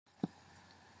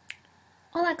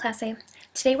Hola clase!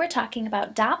 Today we're talking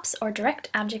about DOPS or Direct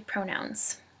Object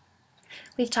Pronouns.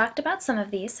 We've talked about some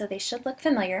of these, so they should look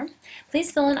familiar.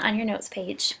 Please fill in on your notes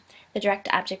page the direct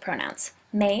object pronouns.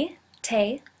 Me,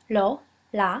 te, lo,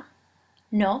 la,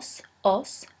 nos,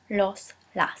 os, los,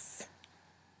 las.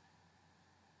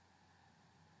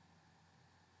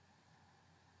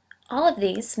 All of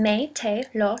these, me, te,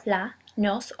 lo, la,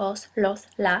 nos, os, los,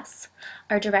 las,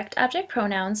 are direct object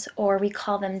pronouns, or we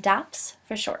call them DOPS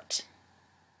for short.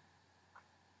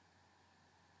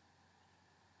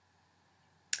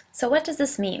 So what does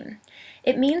this mean?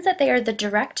 It means that they are the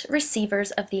direct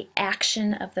receivers of the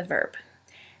action of the verb.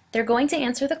 They're going to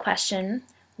answer the question,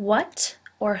 what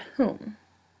or whom?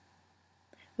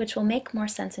 Which will make more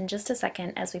sense in just a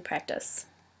second as we practice.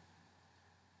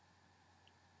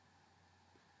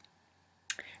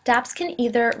 DOPS can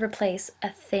either replace a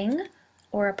thing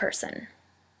or a person.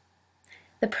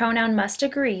 The pronoun must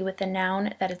agree with the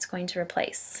noun that it's going to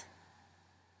replace.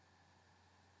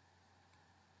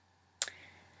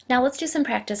 Now let's do some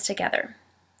practice together.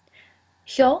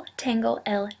 Yo tengo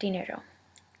el dinero.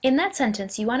 In that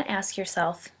sentence, you want to ask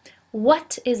yourself,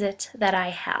 what is it that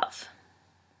I have?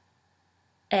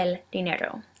 El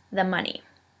dinero, the money.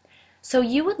 So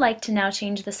you would like to now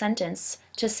change the sentence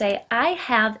to say, I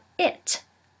have it,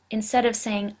 instead of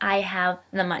saying, I have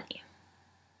the money.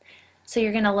 So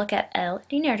you're going to look at el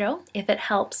dinero. If it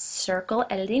helps, circle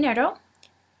el dinero,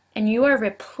 and you are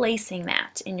replacing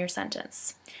that in your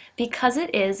sentence. Because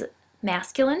it is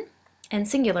masculine and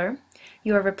singular,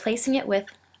 you are replacing it with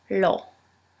lo.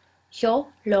 Yo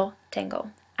lo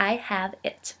tengo. I have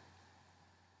it.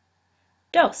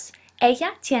 Dos.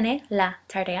 Ella tiene la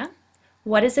tarea.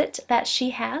 What is it that she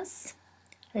has?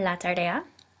 La tarea.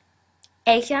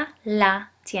 Ella la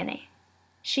tiene.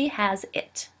 She has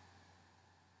it.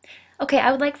 Okay,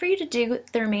 I would like for you to do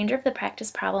the remainder of the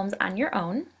practice problems on your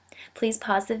own. Please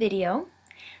pause the video.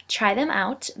 Try them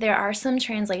out. There are some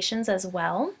translations as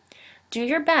well. Do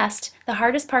your best. The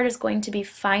hardest part is going to be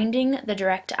finding the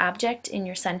direct object in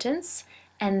your sentence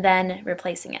and then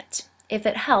replacing it. If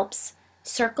it helps,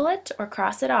 circle it or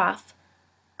cross it off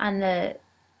on the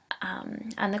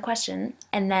question,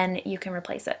 and then you can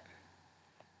replace it.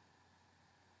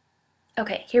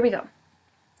 Okay, here we go.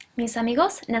 Mis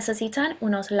amigos necesitan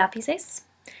unos lápices.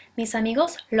 Mis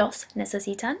amigos los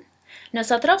necesitan.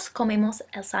 Nosotros comemos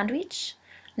el sándwich.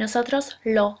 Nosotros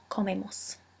lo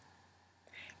comemos.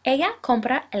 Ella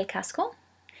compra el casco.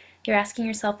 You're asking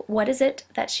yourself, what is it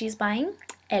that she's buying?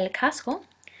 El casco.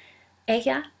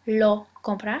 Ella lo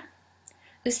compra.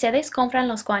 Ustedes compran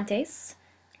los guantes.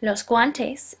 Los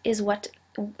guantes is what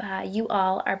you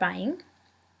all are buying.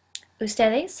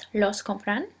 Ustedes los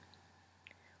compran.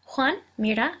 Juan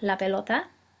mira la pelota.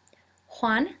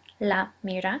 Juan la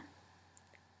mira.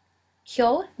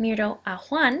 Yo miro a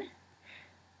Juan.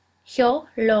 Yo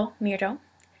lo miro.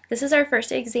 This is our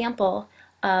first example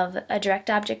of a direct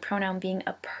object pronoun being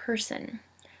a person.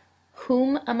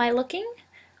 Whom am I looking?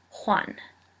 Juan.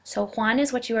 So Juan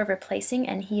is what you are replacing,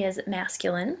 and he is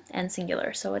masculine and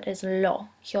singular, so it is lo.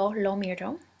 Yo lo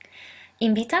miro.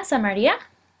 ¿Invitas a María?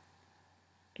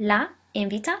 ¿La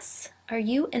invitas? Are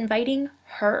you inviting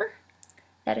her?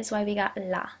 That is why we got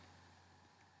la.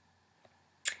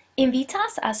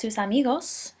 ¿Invitas a sus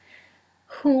amigos?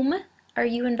 Whom are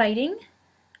you inviting?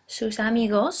 Sus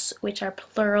amigos, which are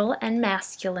plural and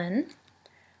masculine.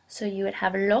 So you would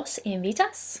have los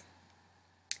invitas.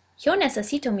 Yo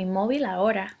necesito mi móvil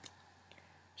ahora.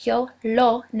 Yo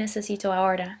lo necesito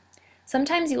ahora.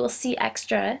 Sometimes you will see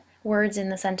extra words in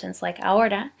the sentence like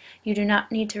ahora. You do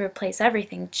not need to replace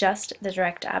everything, just the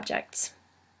direct objects.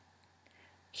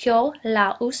 Yo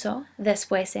la uso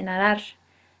después de nadar.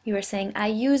 You are saying, I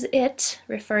use it,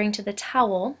 referring to the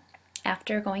towel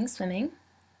after going swimming.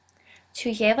 Tú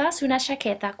llevas una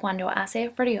chaqueta cuando hace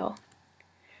frío.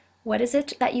 What is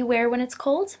it that you wear when it's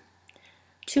cold?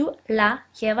 Tú la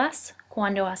llevas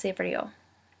cuando hace frío.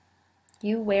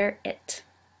 You wear it.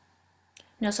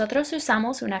 Nosotros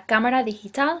usamos una cámara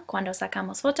digital cuando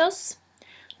sacamos fotos.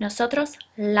 Nosotros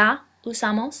la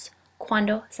usamos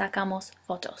cuando sacamos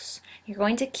fotos. You're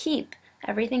going to keep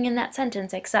everything in that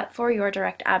sentence except for your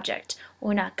direct object.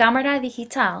 Una cámara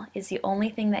digital is the only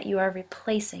thing that you are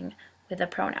replacing with a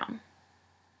pronoun.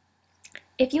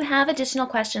 If you have additional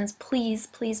questions, please,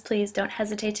 please, please don't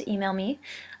hesitate to email me.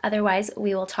 Otherwise,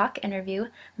 we will talk and review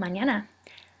mañana.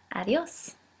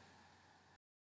 Adiós.